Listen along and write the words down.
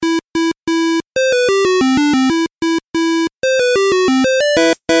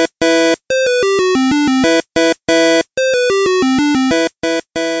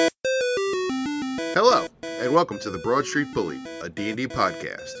welcome to the Broad Street Bully, a D&D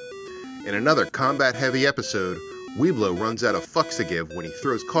podcast. In another combat-heavy episode, Weeblo runs out of fucks to give when he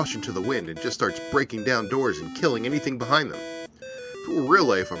throws caution to the wind and just starts breaking down doors and killing anything behind them. If it were real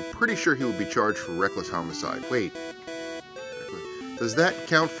life, I'm pretty sure he would be charged for reckless homicide. Wait, does that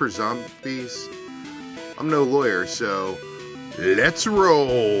count for zombies? I'm no lawyer, so let's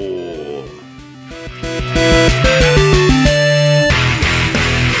roll!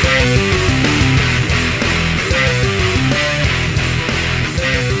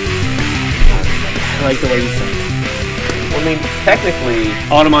 I like the way you think. Well, I mean, technically...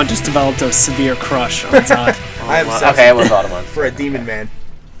 Automon just developed a severe crush on Zod. Okay, I was Automon. For a demon man.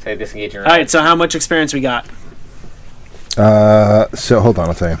 Say disengage your Alright, so how much experience we got? So hold on,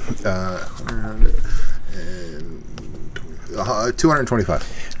 I'll tell you.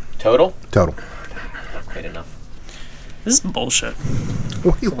 225. Total? Total. Good enough. This is bullshit.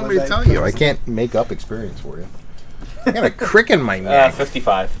 What do you want me to tell you? I can't make up experience for you. I got a crick in my neck.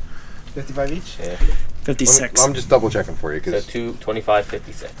 55. 55 each? Yeah. 56. I'm just double checking for you. So Cause 25,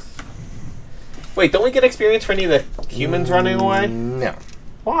 56. Wait, don't we get experience for any of the humans running away? No.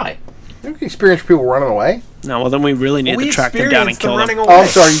 Why? You can experience people running away? No, well then we really need to track them down and kill them. Oh, I'm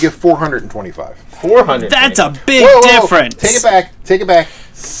sorry, you get 425. 400. That's a big difference. Take it back.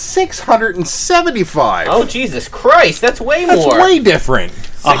 675. Oh, Jesus Christ, that's way That's more. way different.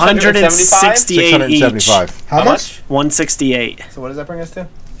 168 each. 675. How much? 168. So what does that bring us to?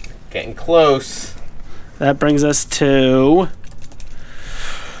 Getting close. That brings us to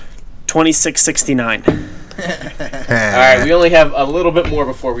 2669. Alright, we only have a little bit more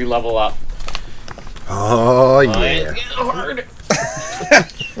before we level up. Oh, It's yeah. getting hard.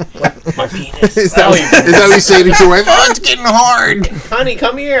 My penis. Is that what you say to your wife? Oh, it's getting hard. Honey,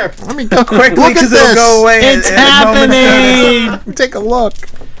 come here. Let me go quick. Quickly, Look at because it'll this. go away. It's happening! Take a look.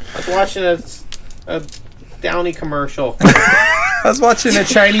 I was watching a Downy commercial. I was watching a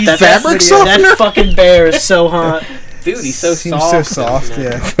Chinese fabric video. softener? That fucking bear is so hot. Dude, he's so Seems soft. so soft,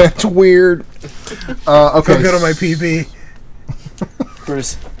 yeah. That's weird. Okay. Don't go to my PB.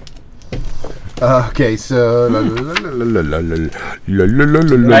 Bruce. Okay, so. Alright,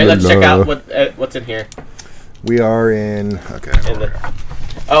 let's check out what's in here. We are in. Okay.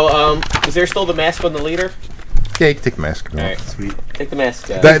 Is there still the mask on the leader? Yeah, you can take the mask. Alright, Sweet. take the mask.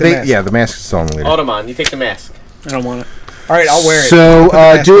 the mask. Yeah, the mask is on the leader. Automon, you take the mask. I don't want it. All right, I'll wear it. So, Put the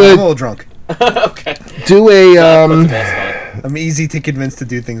mask do on. I'm a a little drunk. Okay. do a Put the mask on. I'm easy to convince to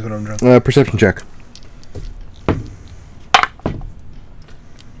do things when I'm drunk. perception check.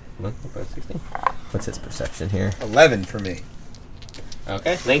 What's his perception here? 11 for me.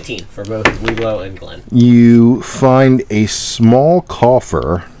 Okay, 19 for both Weeblo and Glenn. You find a small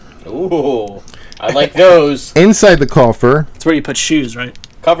coffer. Ooh, I like those. Inside the coffer, It's where you put shoes, right?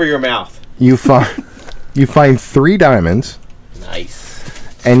 Cover your mouth. you find 3 diamonds,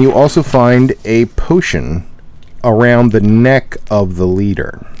 Nice. and you also find a potion around the neck of the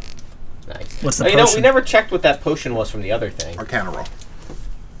leader. Nice. What's the You know, we potion? never checked what that potion was from the other thing. Arcana roll.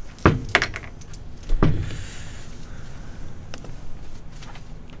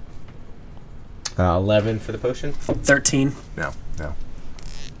 11 for the potion. 13. No.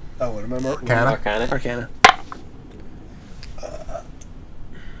 Oh, what am I more? Arcana. Arcana.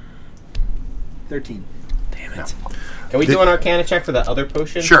 13. Damn it. Can we do an Arcana check for the other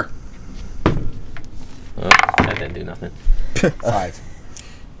potion? Sure. Oh, that didn't do nothing. 5.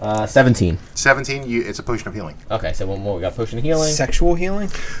 17. 17. It's a potion of healing. Okay, so one more. We got potion of healing. Sexual healing?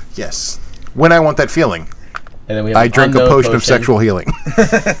 Yes. When I want that feeling, And then we have I an drink a unknown potion of sexual healing.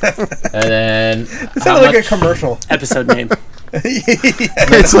 And then It sounded like a commercial. Episode name.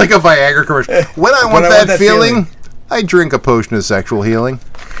 It's like a Viagra commercial. When I want that feeling, I drink a potion of sexual healing.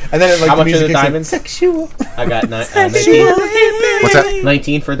 And then it, like, How the much are music the kicks in. diamonds? Sexual. I got 19. What's that?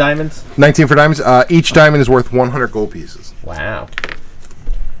 19 for diamonds. 19 for diamonds. Each diamond is worth 100 gold pieces. Wow.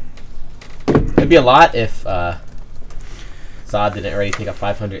 It'd be a lot if Zod didn't already take a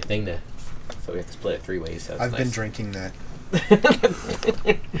 500 thing to. So we have to split it 3 ways. So I've been drinking that.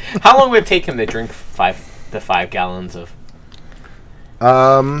 How long would it take him to drink 5 gallons of?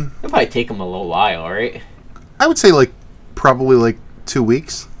 It'll probably take him a little while, right? I would say probably 2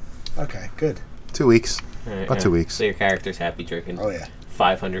 weeks. Okay, good. 2 weeks. Right, About 2 weeks. So your character's happy drinking. Oh, yeah.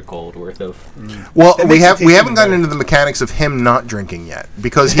 500 gold worth of. Well, It we makes it taste haven't even gotten better. into the mechanics of him not drinking yet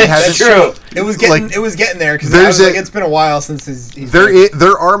because he hasn't. true. It was Like, getting there because there's it's been a while since he's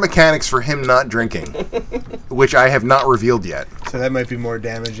There are mechanics for him not drinking, which I have not revealed yet. so that might be more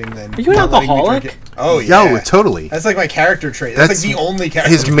damaging than. Are you an not letting me alcoholic? drink it. Oh yeah. Yo, totally. That's like my character trait. That's like the only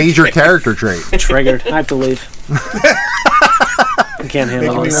character. His major character trait. Triggered. I have to leave. can't handle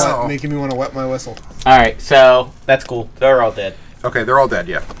Making me, this. making me want to wet my whistle. All right, so that's cool. They're all dead. Okay, they're all dead.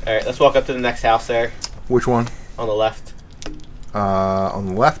 Yeah. All right, let's walk up to the next house there Which one? on the left. On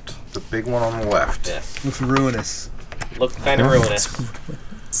the left. The big one on the left. Yes, Looks ruinous. look kind of ruinous.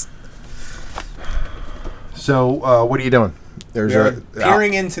 So, what are you doing? There's We are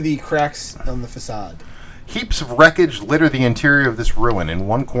peering into the cracks on the facade. heaps of wreckage litter the interior of this ruin. In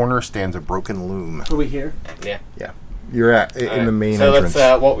one corner stands a broken loom. Are we here? Yeah. Yeah. You're at in All the main so entrance.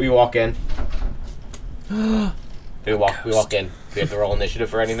 let's we walk in. we walk in. Do we have to roll initiative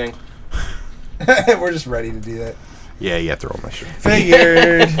for anything? We're just ready to do that. Yeah, you have to roll my shit.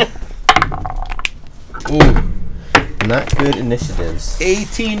 Figured. Ooh, not good initiatives.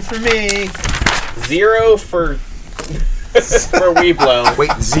 18 for me. 0 for for Weeblo.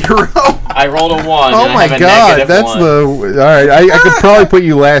 Wait, 0? I rolled a 1. Oh and I my have a god, negative that's 1. the... Alright, I could probably put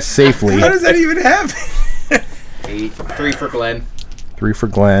you last safely. How does that even happen? 8. 3 for Glenn. 3 for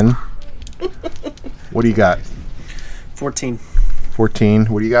Glenn. What do you got? 14. 14.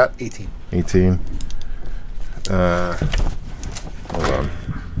 What do you got? 18. 18. Hold on.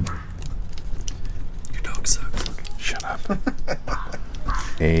 Your dog sucks. Shut up.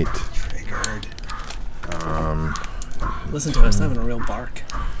 8. Triggered. Listen to us having a real bark.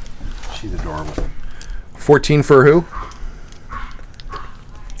 She's adorable. 14 for who? I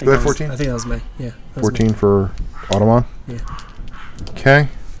think You had that was- 14? I think that was me. Yeah. that was 14 for Automon? Yeah. Okay.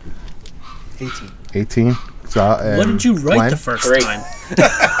 18. 18. So, What did you write Glenn? the first 3. time?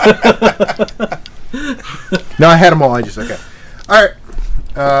 No, I had them all. I just... Okay. Alright.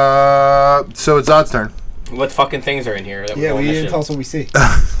 So it's Zod's turn. What fucking things are in here? That Yeah, roll we didn't initiative? tell us what we see.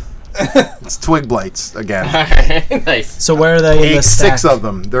 It's twig blights again. Nice. So where are they in the stack? 6 of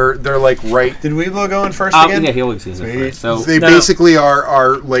them. They're like right. Did Weeblo go in first Yeah, again? he always sees it Sweet. first. So They No. basically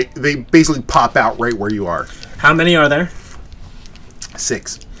are like they basically pop out right where you are. How many are there?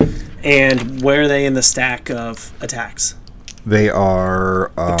 6. And where are they in the stack of attacks? They are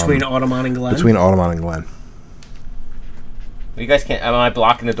Between Automon and Glenn? between Automon and Glenn. you guys can't. Am I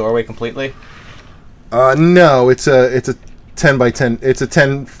blocking the doorway completely? No, it's a 10 by 10. It's a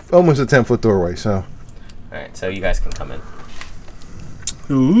 10, almost a 10-foot doorway. So All right, so you guys can come in.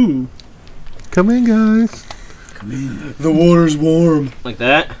 Ooh. come in, guys. The water's warm. Like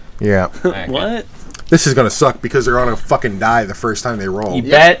that. Yeah, All right, What? this is gonna suck because they're gonna fucking die the first time they roll. You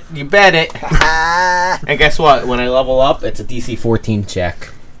bet. You bet it. And guess what? When I level up, it's a DC 14 check.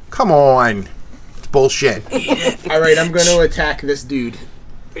 Come on, it's bullshit. Alright, I'm going to attack this dude.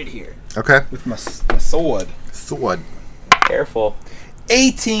 Right here. Okay, With my sword. sword. Careful.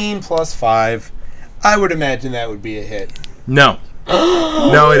 18 plus 5. I would imagine that would be a hit. No,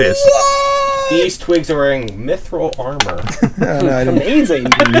 no, it is. These twigs are wearing mithril armor. No, I didn't. Amazing.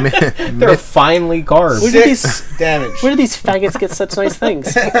 They're finely garbed. Where did 6 damage. Where do these faggots get such nice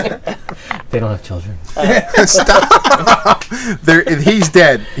things? They don't have children. Stop. He's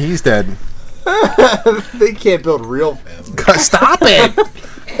dead. He's dead. They can't build real families. Stop it.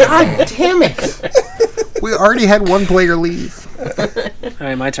 God damn it. We already had one player leave. All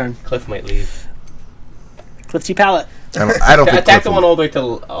right, my turn. Cliff might leave. Clifty pallet. I don't think Attack Cliff the will.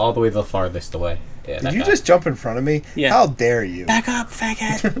 one all the way the farthest away. Yeah, Did that you guy. just jump in front of me? Yeah. How dare you? Back up,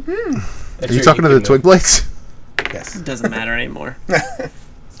 faggot. That's Are you true, talking to the can twig blades? Yes. Doesn't matter anymore.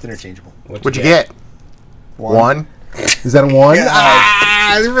 It's interchangeable. What'd you get? 1. 1? Is that a 1?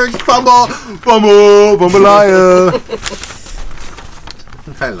 Yeah. Fumble! Fumble! Fumbleia!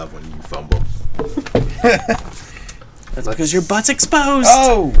 I love when you fumble. That's because your butt's exposed.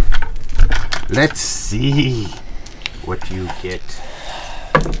 Oh! Let's see what you get.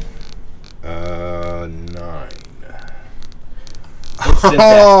 9.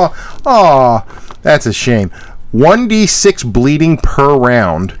 Oh, that's a shame. 1d6 bleeding per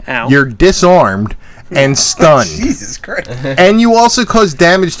round. Ow. You're disarmed and stunned. Jesus Christ. And you also cause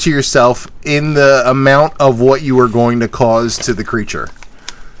damage to yourself in the amount of what you are going to cause to the creature.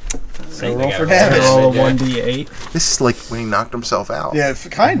 So roll for gotta damage. Roll a Yeah. 1d8. This is like when he knocked himself out. Yeah,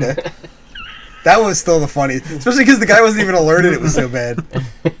 kinda. That was still the funny. Especially because the guy wasn't even alerted it was so bad.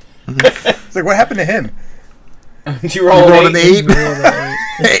 It's like, what happened to him? Did you You roll rolled an an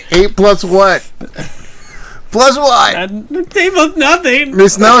 8? 8 plus what? Plus what? Table nothing.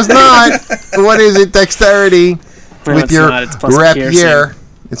 It's not. What is it? Dexterity. No, With it's your not. It's plus rapier.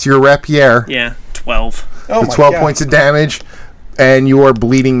 It's your rapier. Yeah, 12. Oh For my 12 God. points of damage. And you are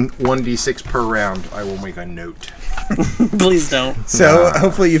bleeding 1d6 per round. I will make a note. Please don't. So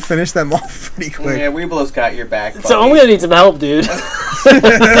hopefully you finish them off pretty quick. Yeah, Weeblo's got your back. So I'm gonna need some help, dude.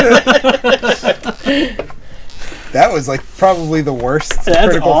 That was like probably the worst That's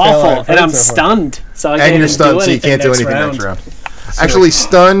critical fail awful. I've heard And I'm so far. stunned, so I can't And you're even stunned, do so you can't do anything round. next round. Actually,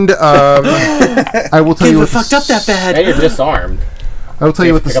 stunned. I will tell you what fucked up that bad. And you're disarmed. I will tell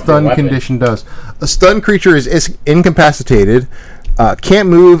you what the Pick up your stun weapon. condition does. A stunned creature is incapacitated, can't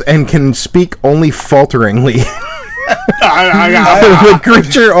move, and can speak only falteringly. The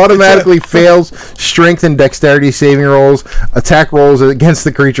creature automatically fails strength and dexterity saving rolls. Attack rolls against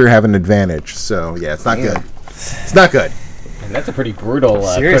the creature have an advantage. So, yeah, it's not good. It's not good. And that's a pretty brutal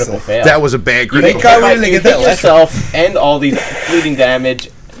Seriously. critical fail. That was a bad critical. Thank God we You didn't hit get that last yourself and all these bleeding damage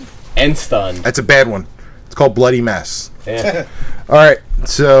and stun. That's a bad one. It's called Bloody Mess. Yeah. All right,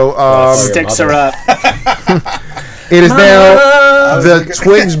 so Sticks are up. it is now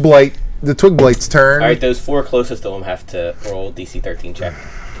the Twig Blight's turn. All right, those 4 closest to them have to roll DC 13 check.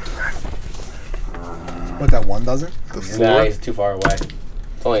 What, that one doesn't? Nah, he's too far away.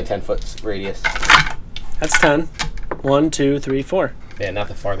 It's only a 10-foot radius. That's 10. 1, 2, 3, 4. Yeah, not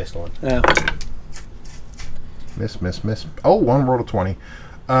the farthest one. Oh. Miss. Oh, one rolled a 20.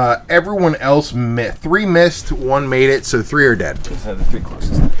 Everyone else 3 missed, 1 made it, so 3 are dead. These are the 3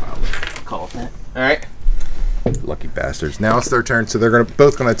 closest. Probably call it that. All right. Lucky bastards. Now it's their turn, so they're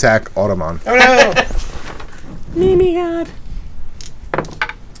both gonna attack Automon. Oh no! Mimi God.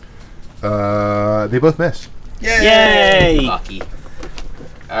 They both miss. Yay! Lucky. All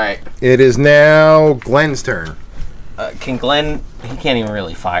right. It is now Glenn's turn. Can Glenn? He can't even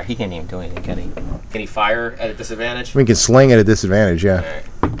really fire. He can't even do anything, can he? Can he fire at a disadvantage? We can sling at a disadvantage, yeah.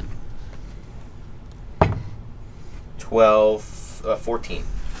 All right. 12, 14.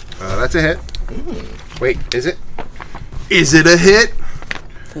 That's a hit. Wait, is it? Is it a hit?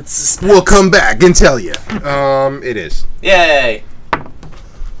 That's We'll come back and tell you. It is. Yay!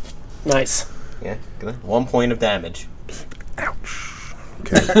 nice. Yeah, good. 1 point of damage. Ouch.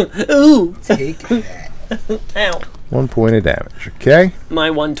 Okay. Ooh. Take that. Ow. 1 point of damage. Okay. My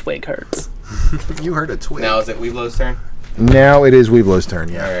one twig hurts. You heard a twig. Now is it Weeblow's turn? Now it is Weeblow's turn,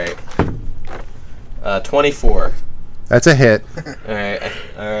 yeah. All right. 24. That's a hit. All right.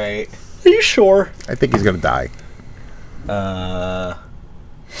 All right. Are you sure? I think he's gonna die.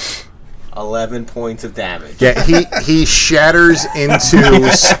 11 points of damage. Yeah, he shatters into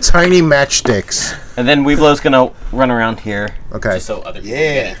tiny matchsticks. And then Weeblow's gonna run around here. Okay. Just so other people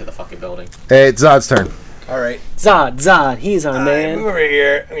Yeah. get into the fucking building. It's Zod's turn. All right. Zod, he's our Move man. over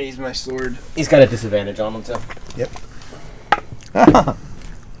here. I'm gonna use my sword. He's got a disadvantage on him too. Yep. And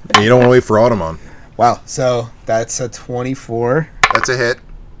you don't want to wait for Automon. Wow. So that's a 24. That's a hit.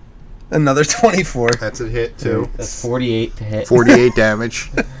 Another 24. That's a hit too. That's 48 to hit. 48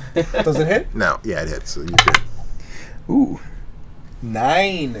 damage. Does it hit? No, yeah, it hits. So you good. Ooh.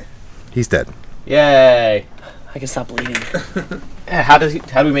 9. He's dead. Yay! I can stop bleeding. How do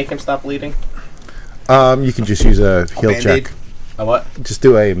we make him stop bleeding? You can just use a heal Band-Aid. check. A what? Just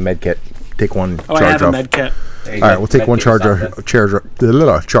do a med kit. Take one Oh, I charge have a off. med kit. All right, we'll take one charge off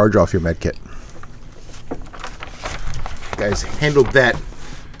your med kit. Guys, handled that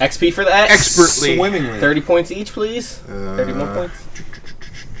XP for that? expertly. Swimmingly. 30 points each, please. 31 points.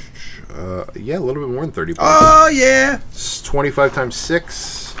 Yeah, a little bit more than 30 points. Oh, yeah. It's 25 times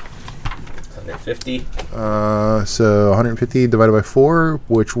 6. 150. So 150 divided by 4,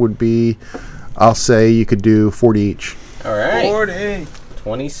 which would be, I'll say you could do 40 each. All right. 40.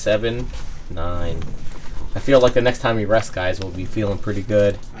 27, 9. I feel like the next time we rest, guys, we'll be feeling pretty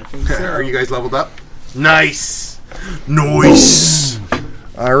good. I think so. Are you guys leveled up? Nice. Nice.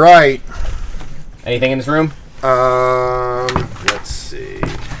 All right. Anything in this room? Let's see.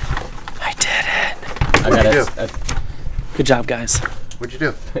 I did it. I What'd you got Good job, guys. What'd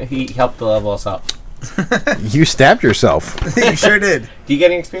you do? He helped to level us up. You stabbed yourself. You sure did. Do you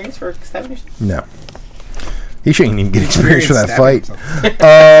get any experience for stabbing yourself? No. He shouldn't even get experience for that Stabbing fight.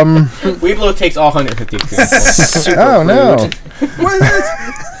 himself. Weeblo takes all 150 experience points. Oh, no. What is this?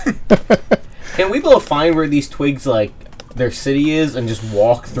 Can Weeblo find where these twigs, like, their city is and just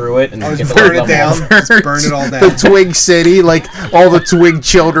walk through it and I then was get burn the it down. level? Just burn it all The down. Twig City, like all the Twig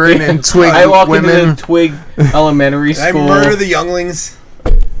children and Twig I walk women. into the Twig Elementary I School. murder the younglings.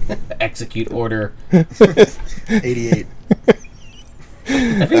 Execute order. 88.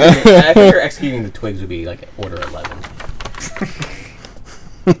 I figure executing the twigs would be like order 11.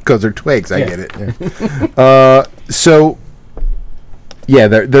 Because they're twigs, I Yeah. get it. Yeah. So, yeah,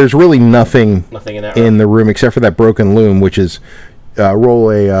 there's really nothing Nothing in that in room. the room except for that broken loom, which is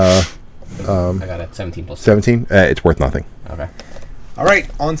roll a I got a 17 plus 17. It's worth nothing. Okay. All right,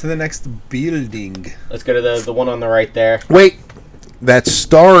 on to the next building. Let's go to the one on the right there. Wait, that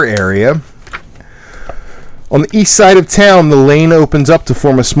star area. On the east side of town, the lane opens up to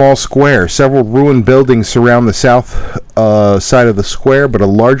form a small square. Several ruined buildings surround the south side of the square, but a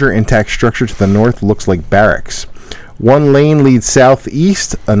larger intact structure to the north looks like barracks. One lane leads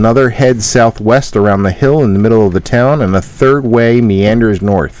southeast, another heads southwest around the hill in the middle of the town, and a third way meanders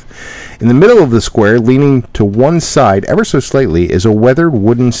north. In the middle of the square, leaning to one side ever so slightly, is a weathered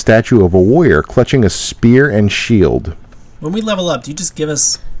wooden statue of a warrior clutching a spear and shield. When we level up, do you just give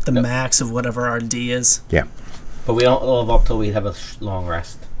us the max of whatever our D is? Yeah, But we don't level up till we have a long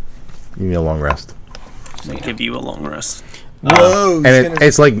rest. you need a long rest. We'll give you a long rest. Whoa! And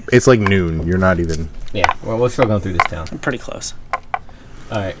it's like noon. You're not even. Yeah, we're still going through this town. I'm pretty close.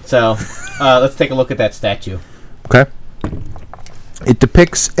 Alright, so let's take a look at that statue. Okay. It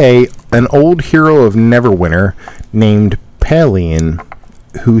depicts an old hero of Neverwinter named Palian,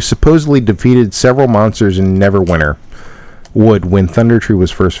 who supposedly defeated several monsters in Neverwinter Wood when Thunder Tree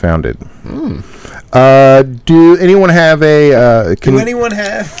was first founded. Do anyone have a? Do anyone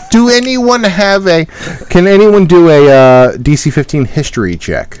have? Do anyone have a? Can anyone do a DC 15 history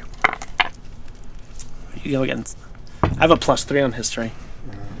check? You go again. I have a +3 on history.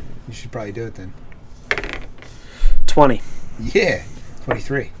 You should probably do it then. 20. Yeah,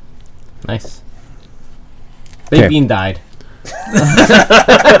 23. Nice. Big Okay. Bean died.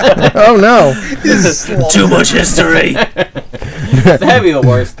 Oh no! Too much history. That'd be the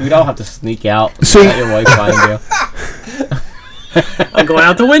worst. We'd all have to sneak out. So- Let your wife find you. I'm going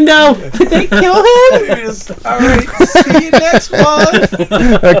out the window. They kill him. All right, see you next month.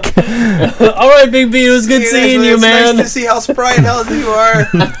 All right, Big B. It was good seeing you, man. Nice to see how spry and healthy you are.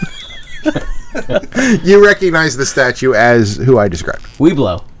 You recognize the statue as who I described.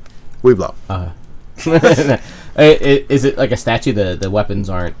 Weeblo. Weeblo. Is it like a statue? The weapons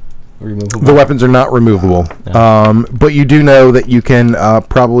aren't removable. The weapons are not removable, but you do know that you can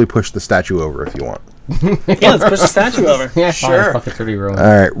probably push the statue over if you want. Yeah, let's push the statue over. Yeah, Sure. fine. Fuck it, 30 ruined. All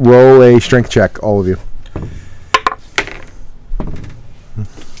right, roll a strength check, all of you.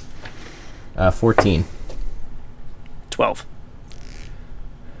 14. 12.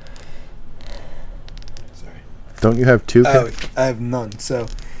 Sorry. Don't you have two? Oh, I have none. So,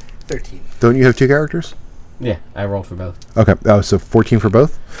 13. Don't you have two characters? Yeah, I rolled for both. Okay. Oh, so 14 for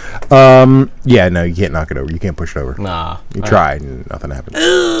both. Yeah, no, you can't knock it over. You can't push it over. Nah. You All tried, and nothing happened.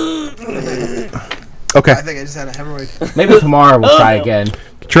 Okay. I think I just had a hemorrhoid. right. Maybe tomorrow we'll try again.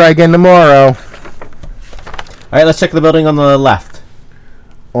 Try again tomorrow. All right, let's check the building on the left.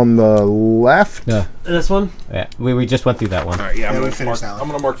 On the left. Yeah. This one? Yeah, we just went through that one. Yeah, we finished that one.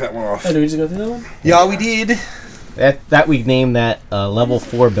 gonna mark that one off. Oh, did we just go through that one? Yeah, we did. That we named that level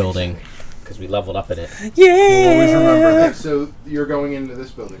 4 building because we leveled up in it. Always remember that. So you're going into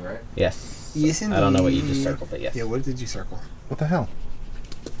this building, right? Yes. Yes, I don't know what you just indeed. circled, but yes. Yeah, what did you circle? What the hell?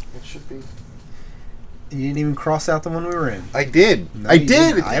 It should be. You didn't even cross out the one we were in. I did. No, I you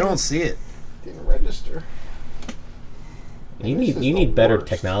did. didn't. I don't see it. Didn't register. You This is the need better worst.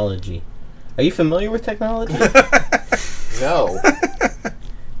 technology. Are you familiar with technology? No.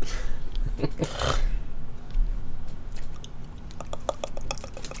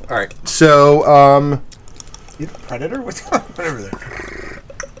 All right. So, You the predator? What's going on over there?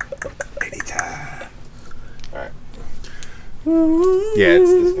 Anytime. yeah,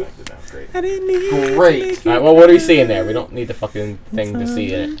 it's disconnected now. Great. Great. All right, well, what are you seeing there? We don't need the fucking thing to see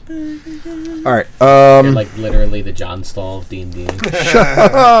it. All right. You're like literally the John Stall of D&D. Shut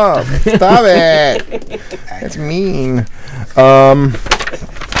up. Stop it. That's mean.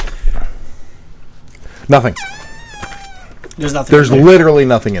 Nothing. There's nothing. There's in there. literally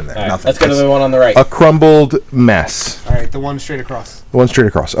nothing in there. All right, Nothing. let's go to the one on the right. A crumbled mess. All right, the one straight across. The one straight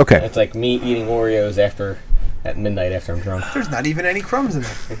across. Okay. It's like me eating Oreos at midnight after I'm drunk. There's not even any crumbs in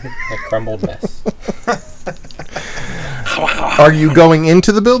there. A crumbled mess. Are you going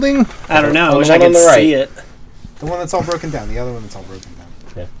into the building? I don't know. I On the wish I one on could the right. see it. The one that's all broken down. The other one that's all broken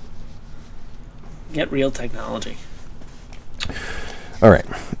down. Get real technology. All right.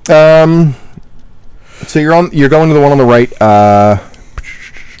 So you're going to the one on the right.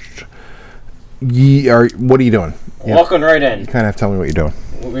 What are you doing? Yeah. Walking right in. You kind of have to tell me what you're doing.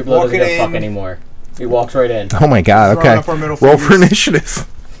 We doesn't Walking give a fuck in. anymore. He walks right in. Oh my god. Throwing Okay. up our middle Roll for fingers. initiative.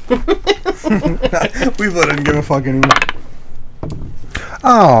 We didn't give a fuck anymore.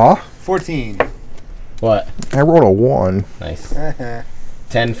 Aw. 14. What? I rolled a 1. Nice.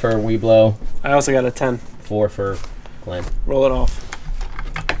 10 for Weeblo. I also got a 10. 4 for Glenn. Roll it off.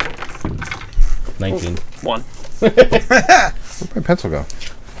 19. 1. Where'd my pencil go?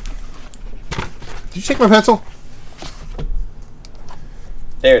 Did you take my pencil?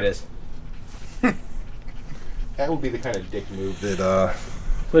 There it is. That would be the kind of dick move that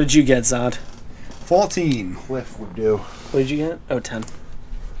What did you get, Zod? 14. Cliff would do. What did you get? Oh, 10.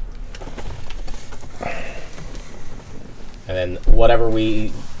 And then whatever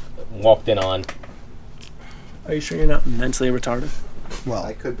we walked in on. Are you sure you're not mentally retarded? Well,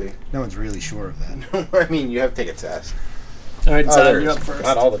 I could be. no one's really sure of that. I mean, you have to take a test. All right, Oh, Zod, there it you're is. up first.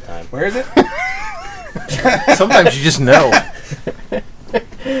 Not all the time. Where is it? Sometimes you just know.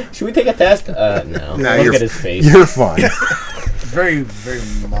 Should we take a test? No. No, Look you're- at his face. You're fine. Very, very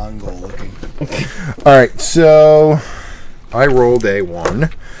Mongol looking. All right, so I rolled a 1.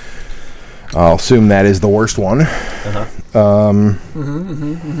 I'll assume that is the worst one.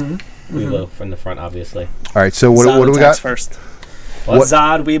 Weeblo from the front, obviously. All right, so what Zod do we attacks got? first? What?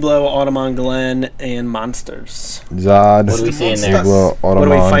 Zod, Weeblo, Automon, Glenn, and monsters. Zod, What do we see in there? Weeblo, What are we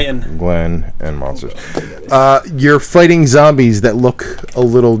Automon, fighting? Glenn, and monsters. You're fighting zombies that look a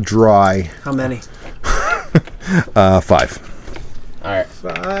little dry. How many? 5. All right.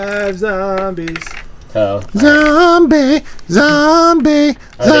 5 zombies. So, Zombie, zombie,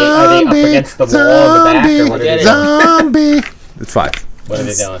 Are they up against the wall in the back, or what are they doing? zombie. It's 5. what are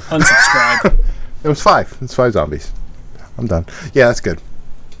they doing? Unsubscribe. It was 5. It's 5 zombies. I'm done. Yeah, that's good.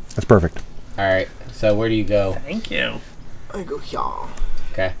 That's perfect. All right. So where do you go? Thank you. I go, yeah.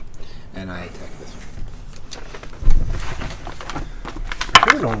 Okay. And I attack this one. I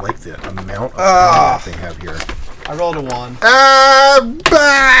really don't like the amount of combat they have here. I rolled a 1. Oh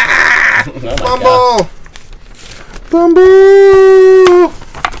Fumble!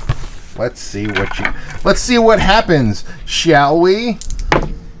 Let's see what happens, shall we?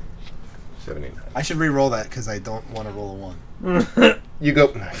 79. I should re-roll that because I don't want to roll a 1. You go.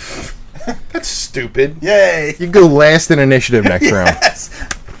 That's stupid. Yay! You go last in initiative next round. Yes.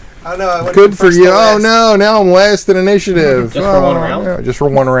 Oh no! I went Good from for first you. to Oh last. no! Now I'm last in initiative. Just for one round? no, just for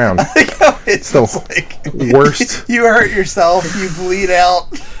one round. It's the like worst. you hurt yourself. You bleed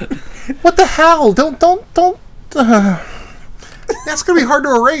out. What the hell? Don't. That's gonna be hard to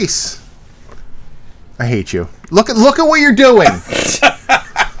erase. I hate you. Look at what you're doing.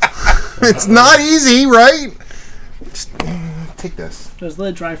 It's not easy, right? Just, take this. Just let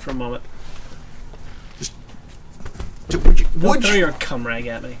it dry for a moment. Would you? Don't throw your cum rag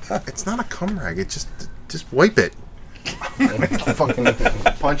at me. It's not a cum rag. It's just wipe it. I'm fucking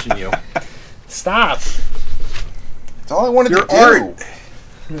punching you. Stop. That's all I wanted Your to do. art.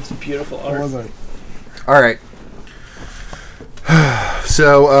 It's beautiful What art. was it? All right.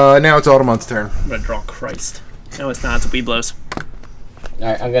 So now it's Automon's turn. I'm gonna draw Christ. No, it's not. It's Weeblos. All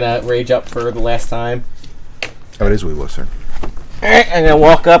right. I'm gonna rage up for the last time. Oh, it is Weeblo's turn. All right. I'm gonna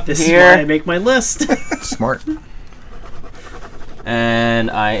walk up This is why I here, make my list. Smart.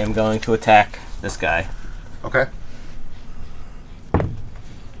 and I am going to attack this guy. Okay.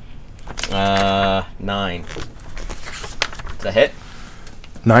 9. Is that hit?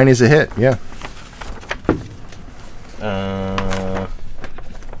 9 is a hit. Yeah.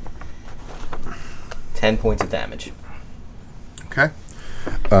 10 points of damage. Okay.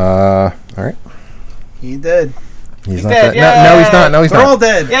 All right. He did. He's He's not dead, dead. No, he's not. No, he's They're all not.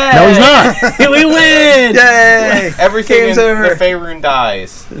 dead. Yeah. No, he's not. We win! Yay! Everything Game's in over. the Faerun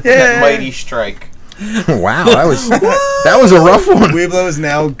dies. Yay. That mighty strike. Wow, that was a rough one. Weeblo is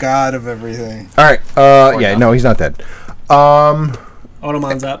now god of everything. All right. Yeah. not. No, he's not dead.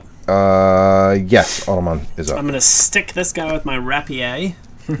 Automon's up. Yes. Automon is I'm up. gonna stick this guy with my rapier.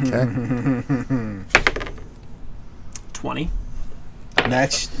 Okay. 20.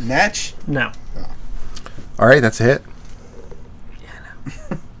 Natch? No. All right. That's a hit.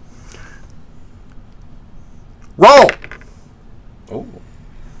 Roll. Oh.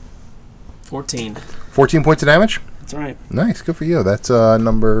 14. 14 points of damage. That's right. Nice, good for you. That's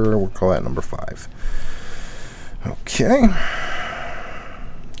number. We'll call that number 5. Okay.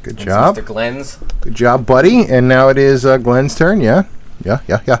 Good job. Mr. Glenn's. Good job, buddy. And now it is Glenn's turn. Yeah.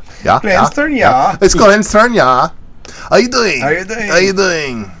 Glenn's turn, yeah. It's Glenn's turn. Yeah. How you doing? How you doing? How you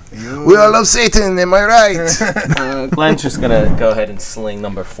doing? You- We all love Satan. Am I right? Glenn's just gonna go ahead and sling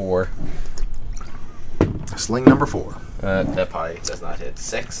number 4. Sling number 4. That probably does not hit.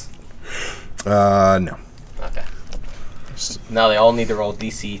 6. No. Okay. Now they all need to roll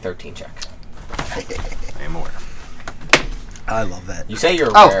DC 13 check. I'm aware. I love that. You say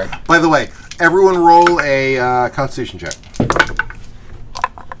you're Oh, aware. by the way, everyone roll a Constitution check.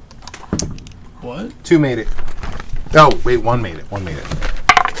 What? 2 made it. Oh, wait, 1 made it. 1 made it.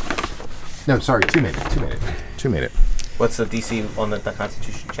 No, sorry, 2 made it. 2 made it. 2 made it. What's the DC on the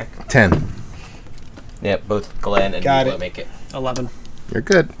Constitution check? 10. Yeah, both Glenn and Got Weeblo it. make it. 11. You're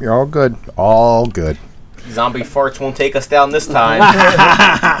good. You're all good. All good. Zombie farts won't take us down this time.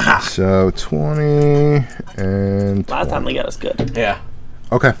 So 20 and Last time they got us good. Yeah.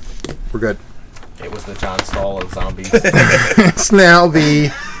 okay, we're good. It was the John Stahl of zombies. It's now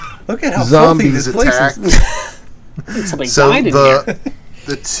the Look at how filthy zombies this place attack. is. Something So died in here.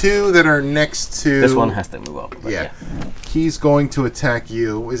 the two that are next to... This one has to move up. but Yeah. He's going to attack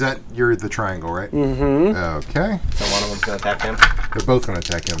you. Is that... You're the triangle, right? Mm-hmm. Okay. So one of them's going to attack him. They're both going to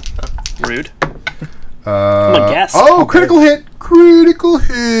attack him. Rude. I'm a guess. Oh, critical hit! Critical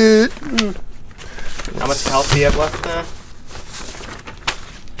hit! How much health do you have left now?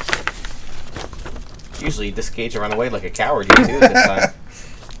 Usually you disengage and run away like a coward. You do this time.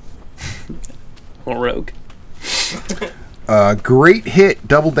 Or rogue. Great hit,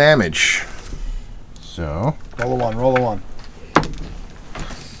 double damage. So, Roll a one. Roll a one.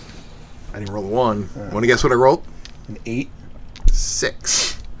 I didn't roll a 1. Want to guess what I rolled? An 8.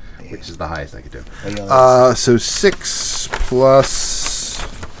 6. Which is the highest I could do. so 6 plus,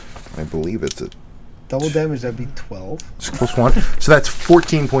 I believe it's a Double damage, that'd be 12. 6 plus 1. So that's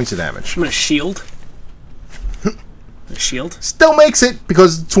 14 points of damage. I'm gonna shield. A shield? Still makes it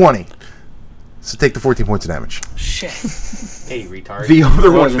because it's 20. So take the 14 points of damage. Shit. Hey, you retard. The other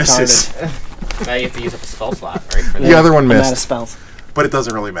That one was misses. Now you have to use up a spell slot, right? For The that. other one I'm out of missed. spells. But it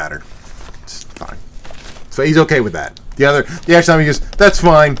doesn't really matter. It's fine. So he's okay with that. The actual time he goes, that's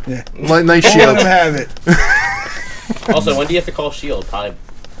fine. Yeah. Nice Let shield. him have it. Also, when do you have to call shield? Probably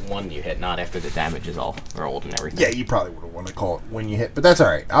one you hit, not after the damage is all rolled and everything. Yeah, you probably would have want to call it when you hit, but that's all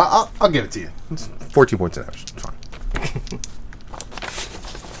right. I'll give it to you. It's 14 points of damage. It's fine.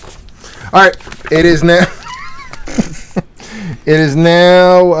 All right. It is now. It is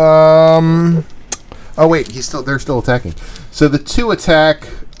now. Oh wait, they're still attacking. So the two attack.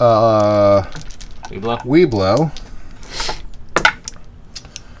 Weeblo.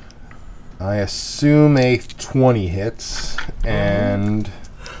 I assume a 20 hits, and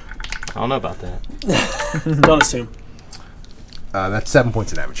I don't know about that. Don't assume. that's 7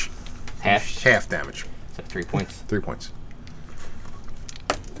 points of damage. Half Damage. So 3 points. 3 points.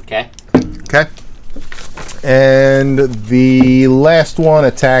 Okay. Okay. And the last one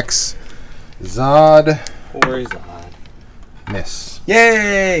attacks Zod. Or Zod. Miss.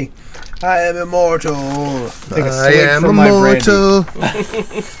 Yay! I am immortal. Take a I swig am from my brandy. immortal.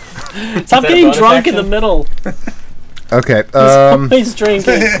 Stop that getting bonus drunk in action? the middle. Okay. He's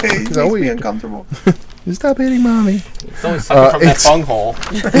drinking. He's Oh, makes me you- uncomfortable. Stop hitting mommy. It's only sucking from that it's- bung hole.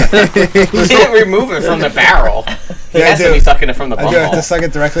 You didn't remove it from the barrel. He Yeah, I has to do. be sucking it from the I bung do have hole. to suck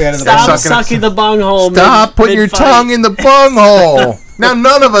it directly out of the Stop bottle. sucking the bunghole. Stop putting your tongue in the bunghole. Now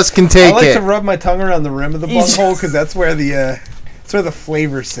none of us can I take like it. to rub my tongue around the rim of the He's- bunghole because that's where the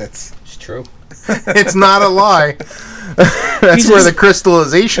flavor sits. It's true. It's not a lie. That's He's where just- the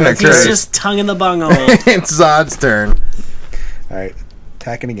crystallization He's occurs. just tongue in the bunghole. It's Zod's turn. All right,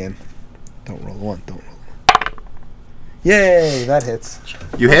 attacking again. Don't roll a one. Don't roll. Yay! That hits.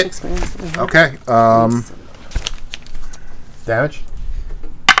 You hit. Okay. Damage.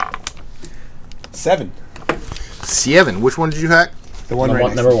 7. 7. Which one did you hack? The one Number right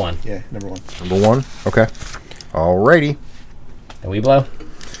one- next number to it. one. Yeah, number 1. Number 1. Okay. Alrighty. And we blow.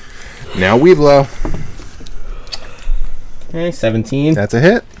 Now we blow. Okay, 17. That's a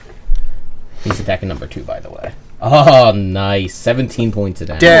hit. He's attacking number 2, by the way. Oh, nice. 17 points of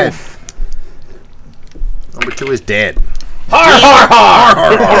damage. Dead. Number 2 is dead.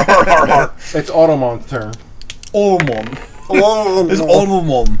 It's Automon's turn. Olmon. It's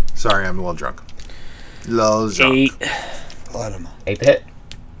Olmon. Sorry, I'm a little drunk. Little drunk. 8. Olmon. 8 to hit.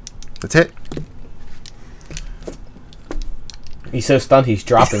 That's it. He's so stunned he's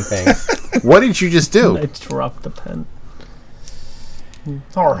dropping things. What did you just do? I dropped the pen.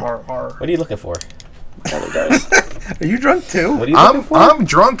 Har har har. What are you looking for? Other guys. Are you drunk too? What are you looking for? I'm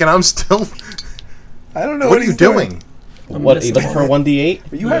drunk and I'm still. I don't know What what, are you he's doing? What are you looking for?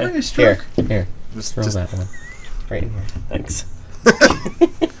 1d8? Are you having a stroke? Here. Just, Roll just- that one. Right in here. Thanks.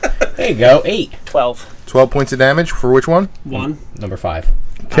 There you go. 8. 12. 12 points of damage for which one? 1. Number 5.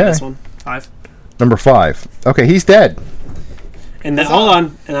 Okay. This one. 5. Number 5. Okay, he's dead. And then, hold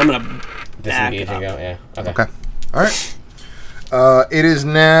on. And I'm going to back Disengage up. and go. Yeah. Okay. Okay. All right. It is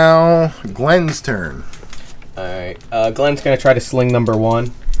now Glenn's turn. Alright. Glenn's going to try to sling number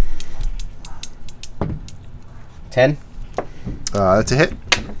 1. 10. That's a hit.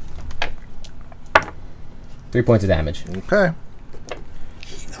 3 points of damage. Okay.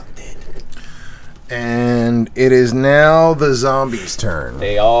 And it is now the zombies' turn.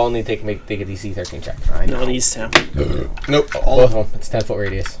 They all need to take a DC 13 check. I know. No, these two. Nope. Both of them. It's 10 foot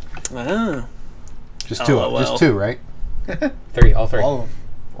radius. Ah. Just two. LOL. Just two, right? 3. All 3. All of them.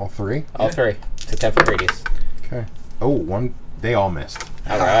 All three. All 3. It's a 10 foot radius. Okay. Oh, one. They all missed.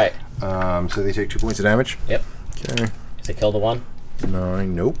 Alright. So they take 2 points of damage. Yep. Okay. Does it kill the 1?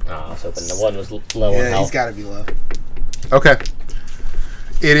 9. Nope. Oh, I was hoping the 1 was low on Yeah, health. he's got to be low. Okay.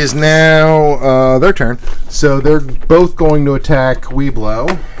 It is now their turn. So they're both going to attack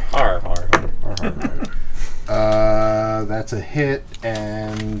Weeblo. That's a hit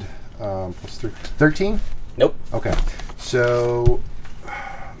and plus 13? Nope. Okay. So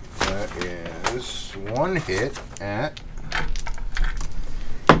that is one hit at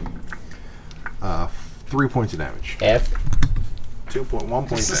 3 points of damage. F. 1 point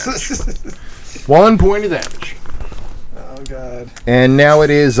of damage. 1 point of damage. Oh, God. And now it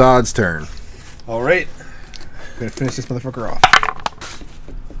is Zod's turn. All right. Gonna finish this motherfucker off.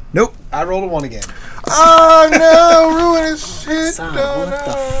 Nope. I rolled a 1 again. Oh, no. Ruinous hit. Son, Oh, what the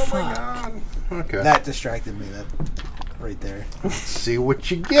no. Oh, my fuck? God. Okay. That distracted me. That right there. Let's see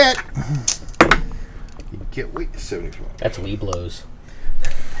what you get. You get weight 75. That's Weeblos.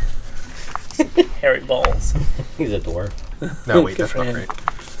 Hairy balls. He's a dwarf. No, wait, Good that's for not him. right.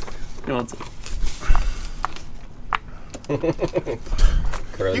 He wants it.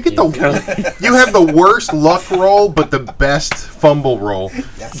 You get the you have the worst luck roll, but the best fumble roll.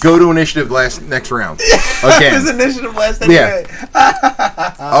 Yes. Go to initiative next round. His Again. initiative last Yeah. anyway.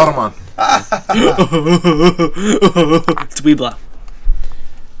 Automon. It's Weeblo.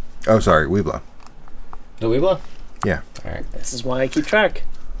 Oh, sorry, Weeblo. The Weeblo? Yeah. Alright. This is why I keep track.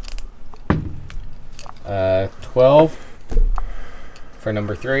 12 for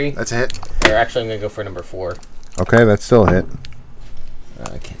number 3. That's a hit. Or actually, I'm going to go for number 4. Okay, that's still a hit.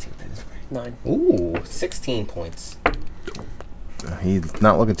 I can't see what that is. 9. Ooh, 16 points. He's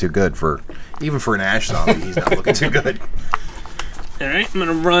not looking too good even for an ash zombie. He's not looking too good. All right, I'm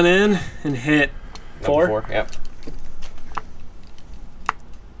gonna run in and hit Number 4. 4, yep.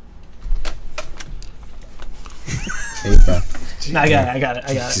 There you go. I got it.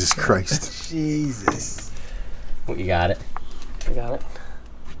 Jesus Christ. Jesus. Well, you got it. I got it.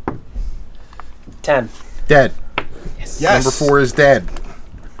 10. Dead. Yes. Yes. Number 4 is dead.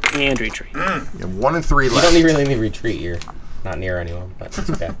 And retreat. You have 1 and 3 You left. don't really need to retreat. You're not near anyone, but it's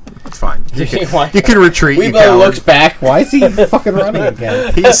okay. It's fine. Why? You can retreat. You Weeblo coward. looks back. Why is he fucking running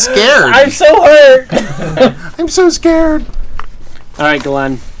again? He's scared. I'm so hurt. I'm so scared. All right,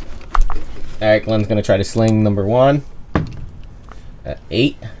 Glenn. Alright, Glenn's going to try to sling number 1.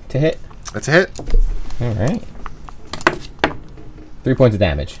 8 to hit. That's a hit. Alright. 3 points of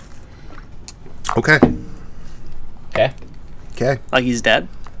damage. Okay. Okay. Okay. Like he's dead.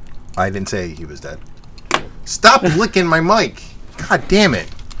 I didn't say he was dead. Stop licking my mic. God damn it.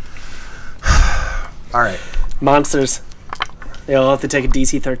 All right. Monsters. They'll have to take a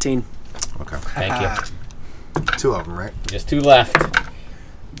DC 13. Okay. Thank you. 2 of them, right? Just 2 left.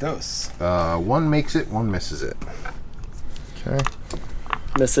 Dose. 1 makes it, 1 misses it. Okay.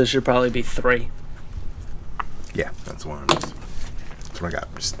 Misses should probably be 3. Yeah, that's one. That's what I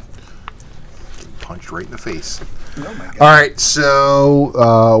got. Just punched right in the face. Oh my God. All right,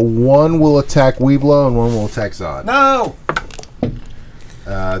 so 1 will attack Weeblo and 1 will attack Zod. No.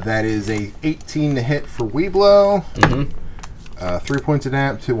 That is a 18 to hit for Weeblo. Mm-hmm. 3 points of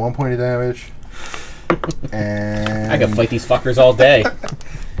damage to 1 point of damage. And I can fight these fuckers all day.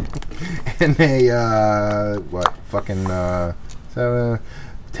 and a fucking 7,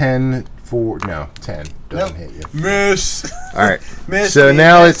 10 for 10 doesn't Nope. hit you. Miss. All right. Miss. So me,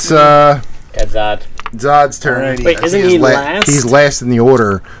 now miss it's me. Zod. Zod's turn. Alrighty. Wait, I isn't think he he's last? He's last in the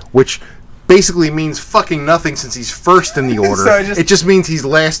order, which basically means fucking nothing since he's first in the order. So it just means he's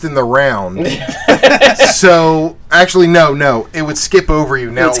last in the round. So actually, no, it would skip over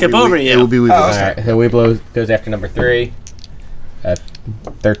you. Now would skip over you. It would be Weeblo's Alright, turn. so Weeblo goes after number 3.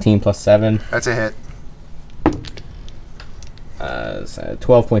 13 plus 7. That's a hit. So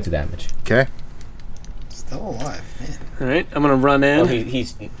 12 points of damage. Okay. Still alive, man. All right, I'm gonna run in. Oh,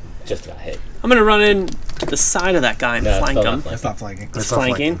 he's just got hit. I'm gonna run in the side of that guy and No, it's flank still him. not That's not flanking. It's That's not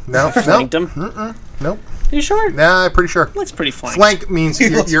flanking. No, Flanked him. Nope. Are you sure? Nah, I'm pretty sure. Looks pretty flanked. Flank means He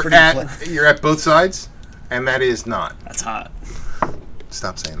you're, looks you're pretty at you're at both sides, and that is not. That's hot.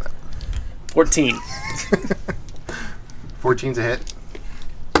 Stop saying that. 14. 14's a hit.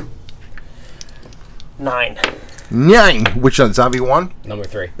 9. 9. Which one? Zombie 1? Number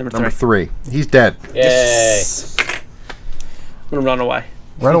 3. Number 3. 3. He's dead. Yay! Yes. I'm gonna run away.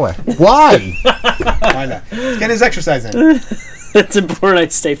 Run away. Why? Why not? Let's get his exercise in. It's important I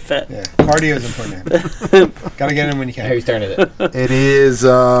stay fit. Yeah, cardio is important. Man. Gotta get in when you can. Whose turn is it? It is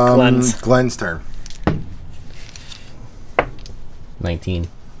Glenn's turn. 19.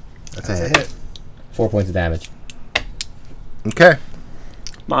 That's That's a a hit. hit. 4 points of damage. Okay.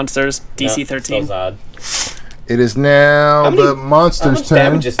 Monsters. DC No, 13. still Zod. It is now How many- the How monster's much turn.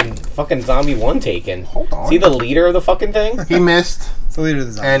 damage is fucking zombie 1 taking? Hold on. Is he the leader of the fucking thing? He missed. It's the leader of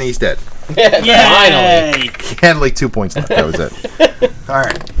the zombies. And he's dead. Finally. Yay! Had like 2 points left. That was it. All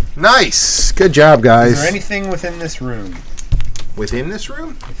right. Nice. Good job, guys. Is there anything within this room? Within this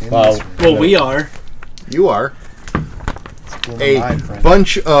room? Within Well, this room. Well, we are. You are Cool a mind, friend.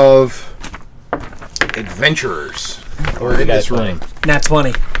 bunch of adventurers What are do in you this guys room. play? Nat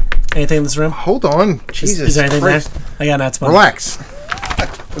 20. Anything in this room? Hold on. Jesus Is there anything Christ. there? I got Nat 20. Relax.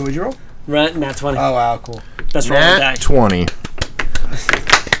 Wait, would you roll? Nat 20. Oh, wow, cool. Best roll of the Nat day. 20.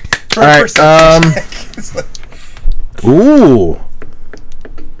 For All right, perception check. It's like- Ooh.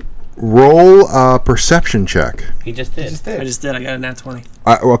 Roll a perception check. He just did. just I did. just did. I got a Nat 20.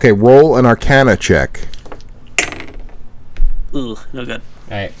 Okay, roll an Arcana check. Ooh, no good.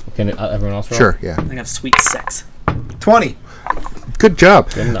 All right. Can everyone else roll? Sure, yeah. I got a sweet 6. 20. Good job.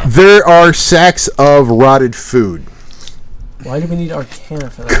 Good enough. There are sacks of rotted food. Why do we need Arcana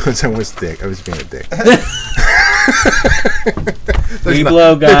for that? Because I was being a dick.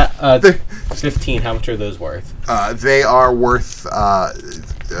 Weeblo got 15. How much are those worth? They are worth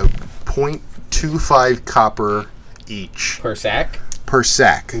 0.25 copper each Per sack? per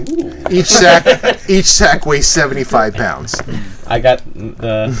sack. Each sack weighs 75 pounds. I got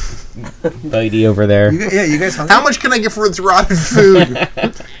the lady over there. You guys hungry? How much can I get for its rotted food?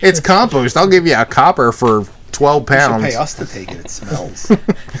 It's compost. I'll give you a copper for 12 You should pounds. pay us to take it. It smells. All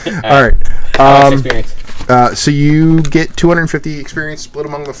right. How much experience? So you get 250 experience split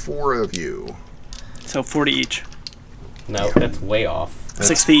among the four of you. So 40 each. No, that's way off.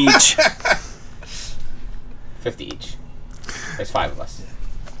 60 each. 50 each. There's 5 of us.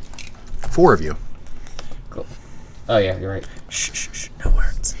 4 of you. Cool. Oh, yeah, you're right. Shh. No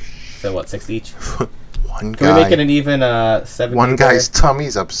words. So what, 6 each? One Can we make it guy. an even 7? One guy's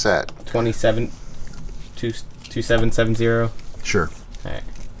tummy's upset. 27. 2770. Sure. Alright.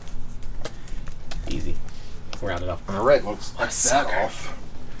 Easy. Round it up. All right. Let's X that off.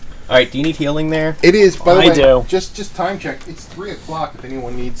 Alright, do you need healing there? It is. By the I way, do. Just time check. It's 3 o'clock. If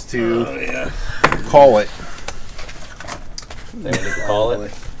anyone needs to call it. They need to call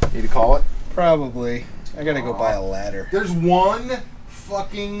it. Need to call it. Probably. I gotta go buy a ladder. There's one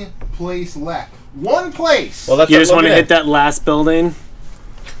fucking place left. One place. Well, that's You just look want to at hit it. that last building?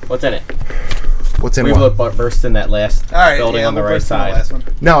 What's in it? What's in We one? burst in that last All right, building yeah, on the we'll right burst in the side. last one.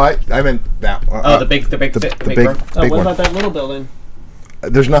 No, I meant that. Oh, the big big room? Oh, big what one. about that little building?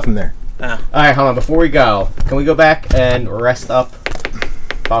 There's nothing there. Oh. Alright, hold on. Before we go, can we go back and rest up?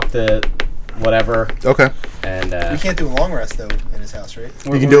 Talk to whatever. Okay. And, We can't do a long rest though in his house, right?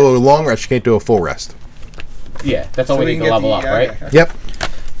 You can do a long rest. You can't do a full rest. yeah, that's all So we we need can to get level the- up, right? okay. Yep.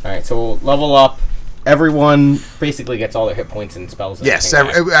 Alright, so we'll level up. Everyone basically gets all their hit points and spells. And Yes.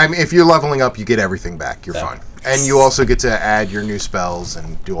 everything back. I mean, if you're leveling up, you get everything back. You're So. fine. And you also get to add your new spells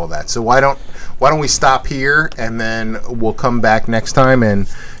and do all that. So why don't we stop here and then we'll come back next time and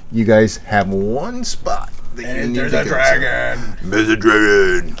you guys have one spot that you need to go to. dragon. There's a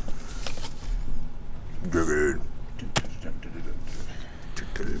dragon. Dragon.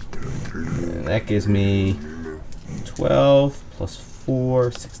 And that gives me 12 plus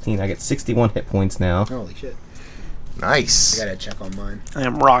 4, 16. I get 61 hit points now. Holy shit! Nice. I gotta check on mine. I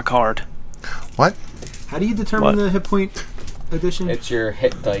am rock hard. What? How do you determine What? the hit point addition? It's your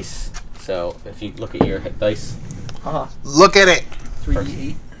hit dice. So if you look at your hit dice, Look at it.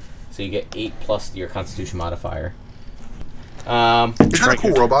 3d8. so you get 8 plus your Constitution modifier. Isn't that a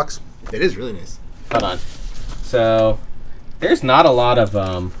cool Roblox? It is really nice. Hold on. So there's not a lot of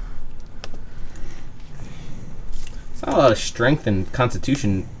it's not a lot of strength and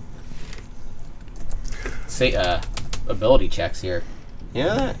Constitution ability checks here. You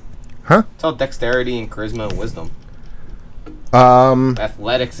know that? Huh? It's all dexterity and charisma and wisdom.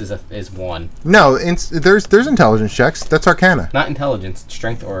 Athletics is 1. No, there's intelligence checks. That's Arcana. Not intelligence,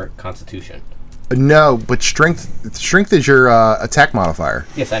 strength or Constitution. No, but strength is your attack modifier.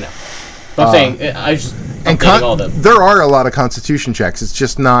 Yes, I know. But I'm saying I was just And updating all the. there are a lot of Constitution checks. It's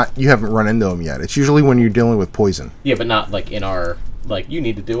just not you haven't run into them yet. It's usually when you're dealing with poison. Yeah, but not like in our you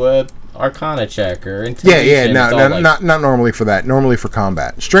need to do a Arcana check or Yeah, intimidation. no, It's no, all, like- not normally for that. Normally for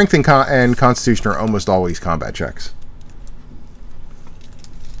combat. Strength and Constitution are almost always combat checks.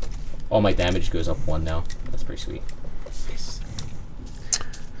 All my damage goes up 1 now. That's pretty sweet.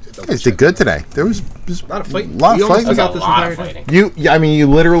 You guys did good today. There was A lot of fighting. Lot of We almost fighting. took out this a lot entire of thing. fighting. I mean, you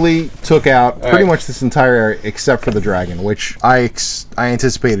literally took out pretty right. much this entire area except for the dragon, which I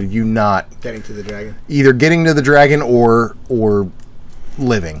anticipated you not Getting to the dragon. either getting to the dragon or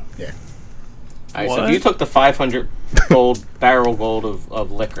living. Yeah. All right, so What? if you took the 500 barrel gold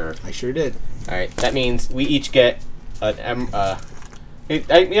of liquor, I sure did. all right, that means we each get we We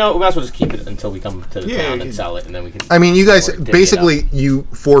might as well just keep it until we come to the Yeah, town you and sell it, and then we can. I mean, you guys or dig it basically up. you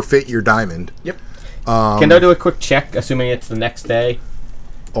forfeit your diamond. Yep. Can I do a quick check, assuming it's the next day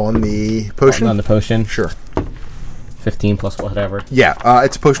On the potion? on the potion? Sure. 15 plus whatever. Yeah,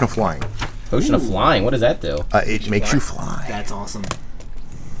 it's a potion of flying. Potion of flying. What does that do? It makes you fly. That's awesome.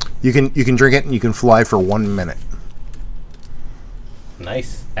 You can drink it and you can fly for 1 minute.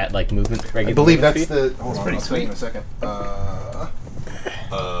 Nice. At like movement. I Regular believe movement that's speed? the. Hold on, pretty I'll tell you in a sweet. second.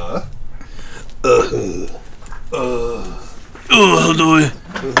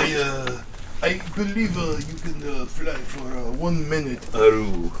 I believe you can fly for 1 minute.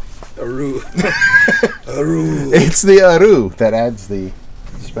 Aru. It's the Aru that adds the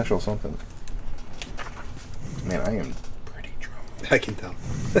special something. Man, I am pretty drunk. I can tell.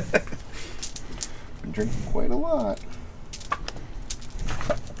 Been drinking quite a lot.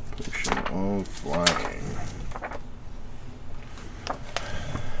 Potion of flying.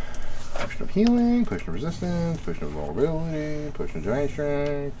 Potion of healing, potion of resistance, potion of vulnerability, potion of giant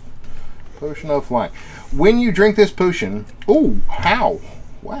strength, potion of flying. When you drink this potion, ooh, how?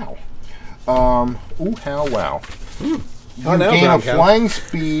 Wow. Ooh, how, wow. You Oh, no, gain a brown cow. flying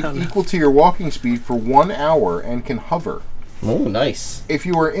speed equal to your walking speed for 1 hour and can hover. Oh, nice. If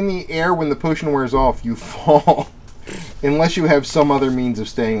you are in the air when the potion wears off, you fall. Unless you have some other means of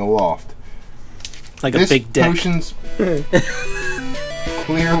staying aloft. Like This a big dick. potion's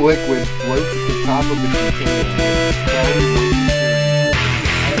clear liquid floats at the top of the container.